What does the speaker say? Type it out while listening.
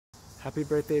Happy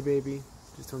birthday, baby.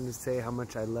 Just wanted to say how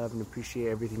much I love and appreciate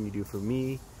everything you do for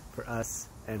me, for us,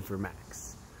 and for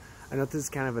Max. I know this is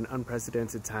kind of an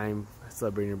unprecedented time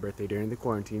celebrating your birthday during the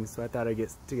quarantine, so I thought I'd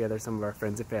get together some of our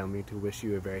friends and family to wish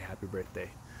you a very happy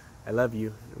birthday. I love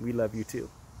you, and we love you too.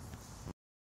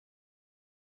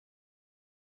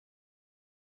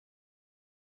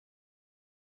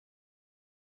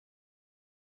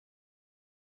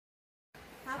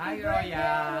 Hi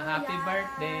Roya, happy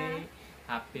birthday.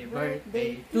 Happy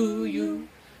birthday to you.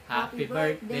 Happy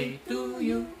birthday to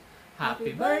you.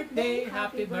 Happy birthday,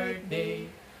 happy birthday.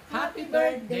 Happy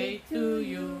birthday to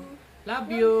you.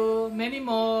 Love you, many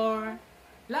more.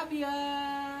 Love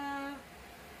ya.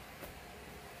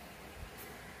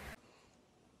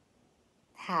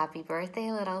 Happy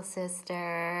birthday, little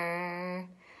sister.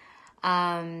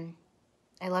 I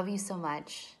love you so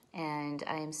much, and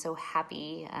I am so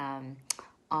happy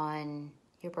on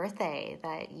your birthday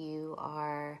that you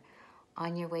are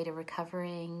on your way to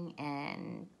recovering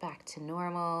and back to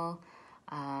normal,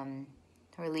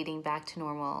 or leading back to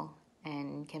normal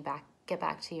and can get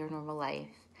back to your normal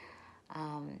life.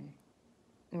 I'm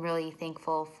really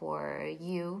thankful for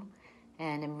you,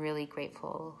 and I'm really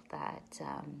grateful that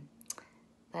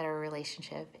that our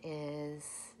relationship is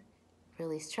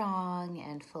really strong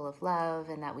and full of love,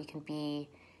 and that we can be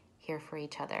here for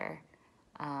each other.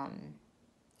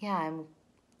 Yeah,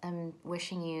 I'm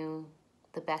wishing you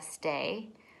the best day.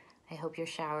 I hope you're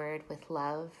showered with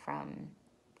love from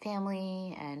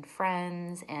family and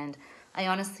friends, and I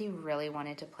honestly really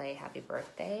wanted to play Happy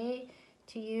Birthday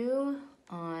to you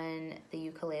on the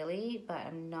ukulele, but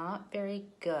I'm not very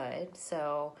good,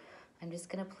 so I'm just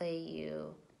gonna play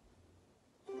you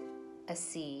a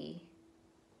C,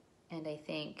 and I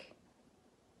think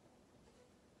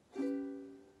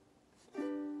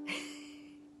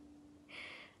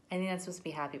that's supposed to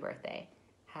be happy birthday.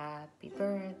 Happy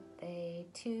birthday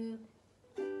to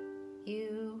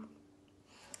you.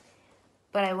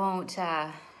 But I won't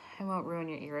ruin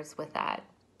your ears with that.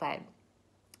 But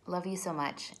love you so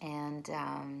much, and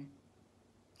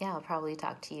yeah, I'll probably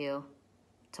talk to you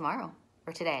tomorrow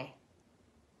or today.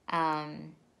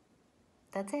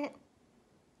 That's it.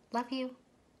 Love you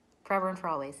forever and for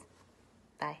always.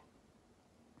 Bye.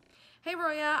 Hey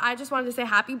Roya, I just wanted to say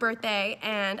happy birthday,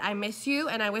 and I miss you,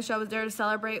 and I wish I was there to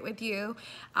celebrate with you.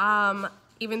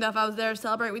 Even though if I was there to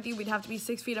celebrate with you, we'd have to be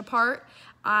 6 feet apart.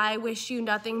 I wish you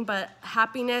nothing but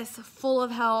happiness, full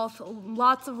of health,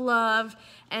 lots of love,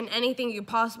 and anything you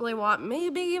possibly want,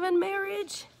 maybe even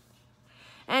marriage.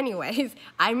 Anyways,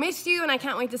 I miss you, and I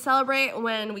can't wait to celebrate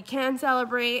when we can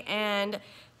celebrate, and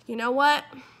you know what?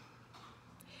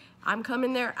 I'm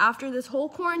coming there after this whole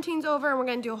quarantine's over, and we're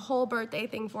gonna do a whole birthday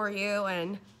thing for you,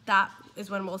 and that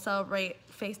is when we'll celebrate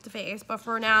face to face. But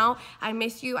for now, I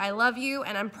miss you, I love you,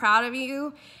 and I'm proud of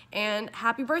you, and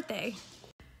happy birthday.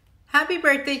 Happy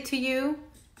birthday to you.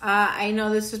 I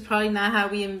know this is probably not how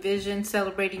we envisioned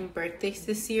celebrating birthdays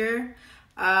this year,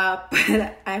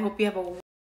 but I hope you have a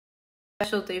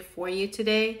special day for you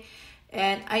today.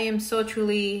 And I am so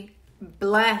truly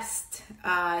blessed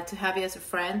to have you as a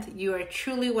friend. You are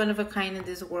truly one of a kind in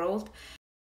this world.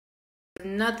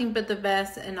 Nothing but the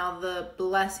best and all the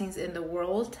blessings in the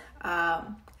world.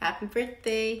 Happy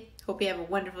birthday. Hope you have a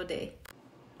wonderful day.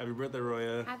 Happy birthday,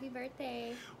 Roya. Happy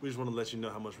birthday. We just want to let you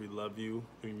know how much we love you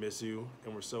and we miss you,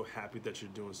 and we're so happy that you're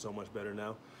doing so much better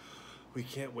now. We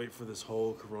can't wait for this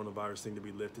whole coronavirus thing to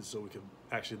be lifted so we can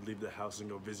actually leave the house and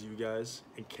go visit you guys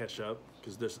and catch up,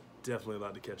 because there's definitely a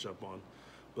lot to catch up on.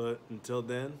 But until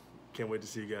then, can't wait to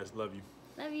see you guys. Love you.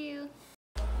 Love you.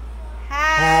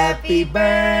 Happy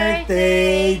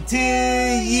birthday to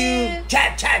you.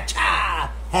 Cha cha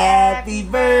cha. Happy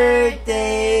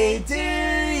birthday to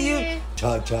you.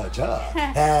 Cha cha cha.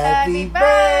 Happy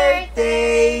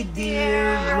birthday,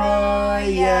 dear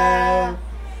Roya.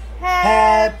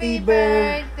 Happy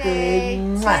birthday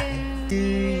to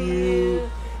you.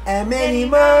 And many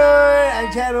more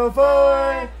on Channel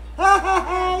 4.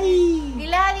 We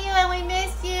love you and we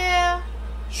miss you.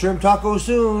 Shrimp taco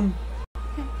soon.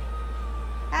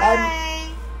 Bye.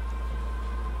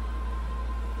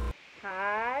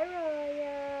 Hi,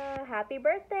 Roya. Happy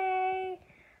birthday.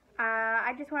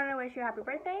 I just wanted to wish you a happy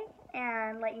birthday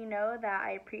and let you know that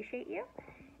I appreciate you,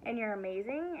 and you're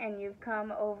amazing, and you've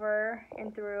come over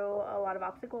and through a lot of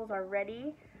obstacles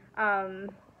already.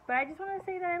 But I just want to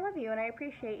say that I love you and I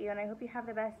appreciate you, and I hope you have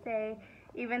the best day,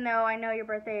 even though I know your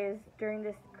birthday is during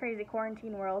this crazy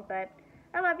quarantine world. But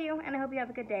I love you, and I hope you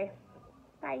have a good day.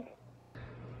 Bye.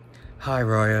 Hi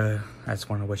Roya, I just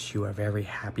want to wish you a very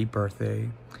happy birthday.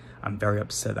 I'm very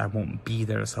upset I won't be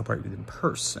there to celebrate with you in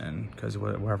person because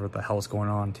whatever the hell's going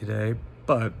on today,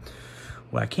 but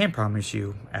what I can promise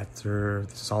you after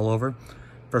this is all over,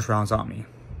 first round's on me.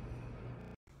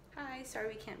 Hi, sorry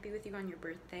we can't be with you on your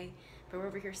birthday, but we're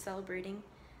over here celebrating.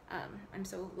 I'm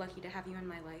so lucky to have you in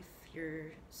my life.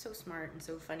 You're so smart and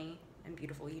so funny and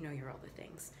beautiful. You know you're all the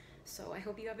things. So I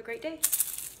hope you have a great day.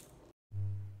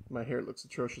 My hair looks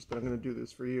atrocious, but I'm going to do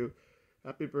this for you.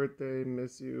 Happy birthday,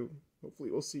 miss you.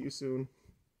 Hopefully we'll see you soon.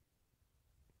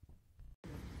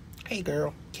 Hey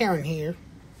girl, Karen here.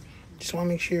 Just want to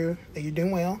make sure that you're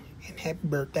doing well and happy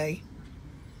birthday.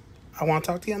 I want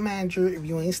to talk to your manager if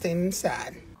you ain't staying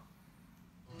inside.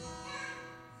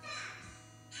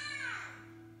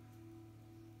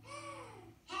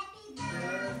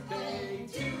 Birthday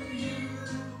to you.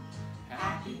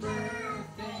 Happy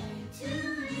birthday to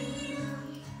you.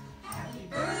 Happy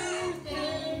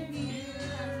birthday,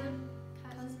 dear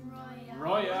cousin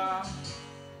Roya.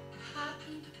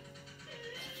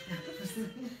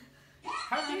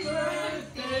 Happy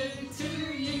birthday to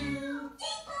you.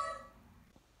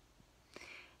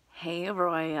 Hey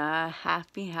Roya,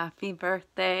 happy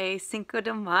birthday, Cinco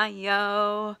de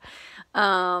Mayo.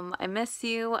 I miss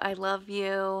you, I love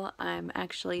you. I'm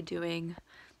actually doing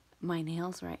my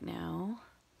nails right now.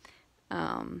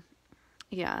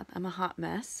 Yeah, I'm a hot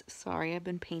mess. Sorry, I've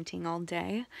been painting all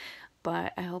day,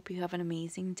 but I hope you have an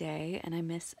amazing day, and I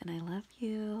miss and I love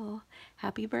you.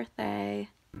 Happy birthday.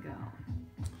 Go.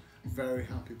 Very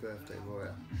happy birthday,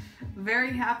 Roya.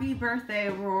 Very happy birthday,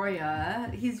 Roya.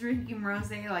 He's drinking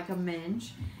rosé like a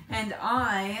minge, and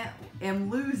I am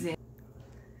losing.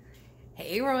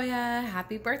 Hey Roya,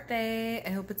 happy birthday. I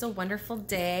hope it's a wonderful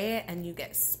day and you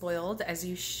get spoiled as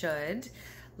you should.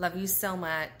 Love you so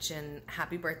much and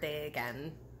happy birthday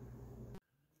again.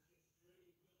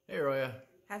 Hey Roya.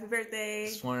 Happy birthday.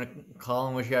 Just wanted to call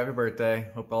and wish you happy birthday.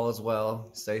 Hope all is well.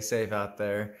 Stay safe out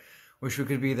there. Wish we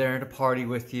could be there to party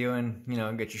with you and, you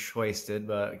know, get you wasted,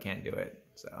 but I can't do it.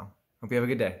 So, hope you have a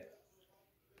good day.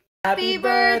 Happy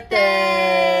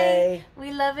birthday!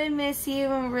 We love and miss you,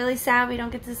 and we're really sad we don't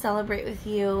get to celebrate with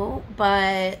you,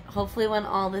 but hopefully when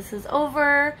all this is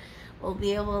over, we'll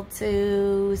be able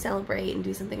to celebrate and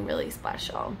do something really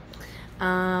special.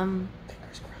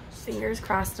 Fingers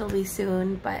crossed it'll be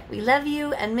soon, but we love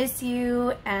you and miss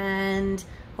you, and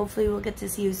hopefully we'll get to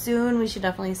see you soon. We should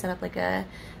definitely set up like a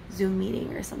Zoom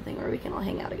meeting or something where we can all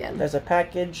hang out again. There's a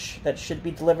package that should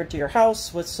be delivered to your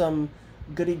house with some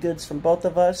goody goods from both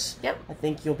of us. Yep. I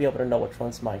think you'll be able to know which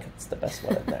one's mine. It's the best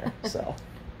one in there. So.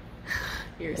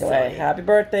 You're anyway, silly. Happy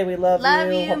birthday. We love you.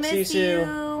 Hope to see you miss soon.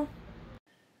 you.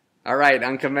 All right,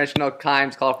 unconventional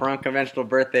times call for unconventional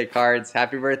birthday cards.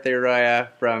 Happy birthday,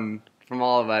 Roya, from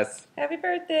all of us. Happy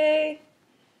birthday.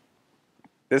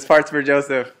 This part's for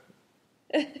Joseph.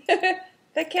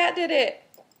 The cat did it.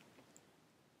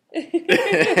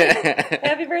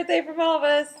 Happy birthday from all of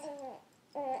us.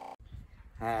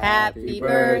 Happy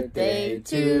birthday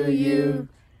to you.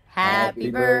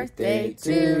 Happy birthday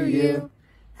to you.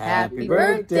 Happy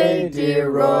birthday, dear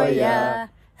Roya.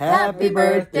 Happy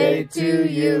birthday to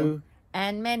you.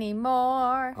 And many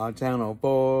more. On Channel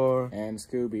 4. And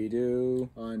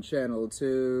Scooby-Doo. On Channel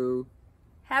 2.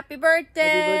 Happy birthday.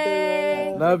 Happy birthday,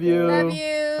 Roya. Love you. Love you.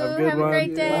 Have a good Have one. a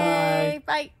great day.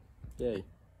 Bye. Yay.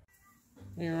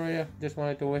 Hey Roya, just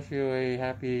wanted to wish you a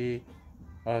happy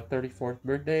 34th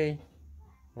birthday.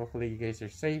 Hopefully you guys are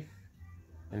safe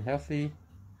and healthy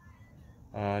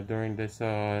during this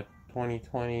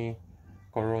 2020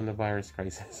 coronavirus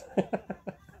crisis.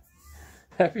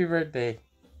 Happy birthday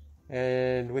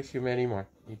and wish you many more.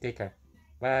 You take care.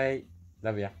 Bye.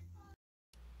 Love ya.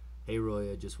 Hey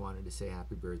Roya, just wanted to say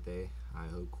happy birthday. I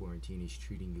hope quarantine is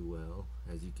treating you well.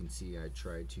 As you can see, I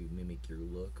tried to mimic your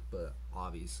look, but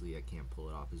obviously I can't pull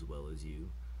it off as well as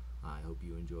you. I hope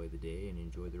you enjoy the day and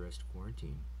enjoy the rest of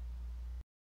quarantine.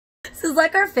 This is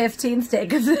like our 15th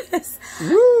take of this.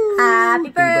 Woo! Happy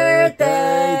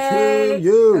birthday to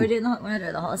you. We're doing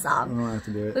the whole song. I don't have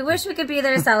to do it. We wish we could be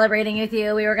there celebrating with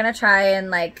you. We were going to try and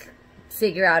like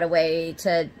figure out a way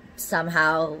to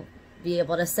somehow be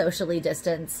able to socially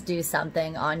distance, do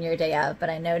something on your day of, but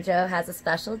I know Joe has a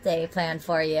special day planned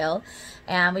for you,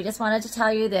 and we just wanted to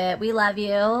tell you that we love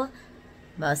you.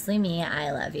 Mostly me,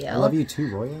 I love you. I love you too,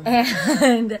 Roya.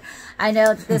 And I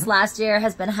know that this last year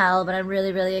has been hell, but I'm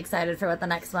really, really excited for what the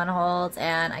next one holds,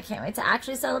 and I can't wait to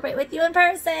actually celebrate with you in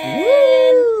person.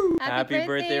 Woo! Happy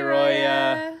birthday,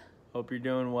 Roya. Hope you're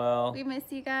doing well. We miss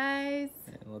you guys.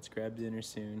 And let's grab dinner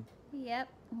soon. Yep,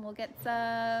 we'll get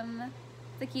some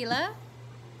tequila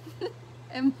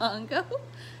and mango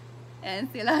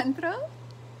and cilantro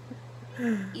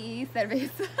y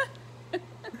cerveza.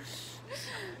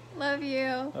 Love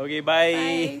you. Okay,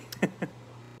 bye.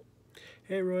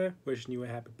 Hey Roya, wishing you a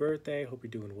happy birthday. Hope you're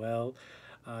doing well.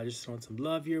 I just throwing some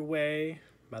love your way.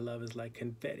 My love is like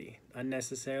confetti,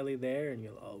 unnecessarily there, and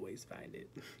you'll always find it.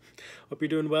 Hope you're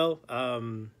doing well.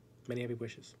 Many happy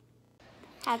wishes.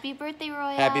 Happy birthday,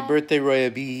 Roya. Happy birthday,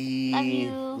 Roya B. Love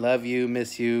you. Love you,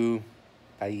 miss you.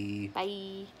 Bye.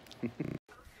 Bye.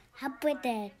 Happy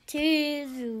birthday to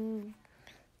you.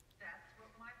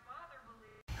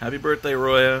 Happy birthday,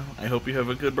 Roya. I hope you have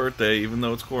a good birthday, even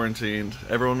though it's quarantined.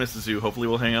 Everyone misses you. Hopefully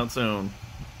we'll hang out soon.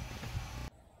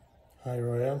 Hi,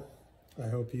 Roya. I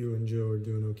hope you and Joe are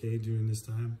doing okay during this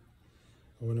time.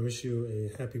 I want to wish you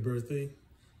a happy birthday.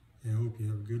 I hope you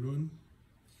have a good one.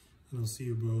 And I'll see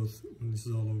you both when this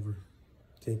is all over.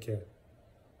 Take care.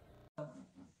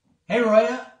 Hey,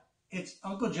 Roya. It's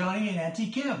Uncle Johnny and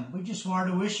Auntie Kim. We just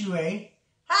wanted to wish you a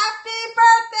happy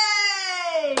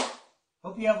birthday!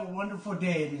 Hope you have a wonderful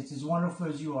day. It is as wonderful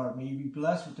as you are. May you be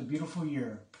blessed with a beautiful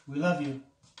year. We love you.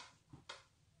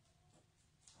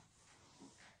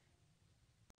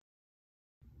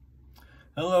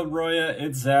 Hello, Roya.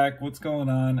 It's Zach. What's going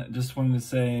on? Just wanted to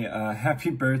say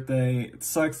happy birthday. It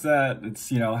sucks that it's,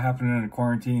 happening under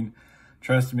quarantine.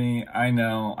 Trust me, I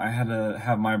know. I had to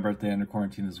have my birthday under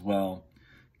quarantine as well.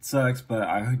 It sucks, but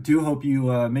I do hope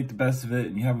you make the best of it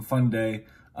and you have a fun day.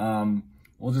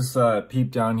 We'll just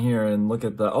peep down here and look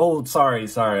at the... Oh, sorry,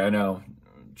 I know.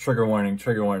 Trigger warning.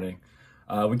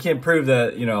 We can't prove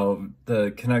that,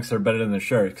 the Canucks are better than the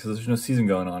Sharks because there's no season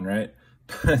going on, right?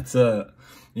 But,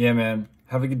 yeah, man.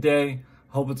 Have a good day.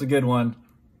 Hope it's a good one.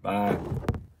 Bye.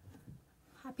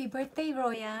 Happy birthday,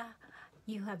 Roya.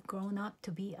 You have grown up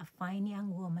to be a fine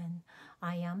young woman.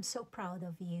 I am so proud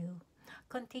of you.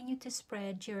 Continue to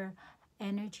spread your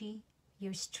energy,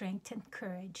 your strength and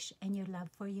courage, and your love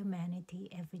for humanity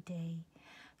every day.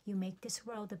 You make this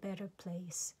world a better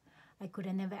place. I could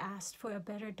have never asked for a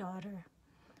better daughter.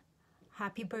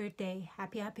 Happy birthday,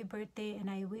 happy birthday, and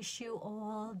I wish you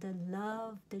all the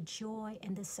love, the joy,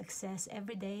 and the success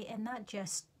every day, and not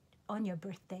just on your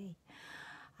birthday.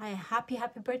 Happy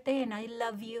birthday, and I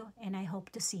love you, and I hope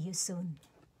to see you soon.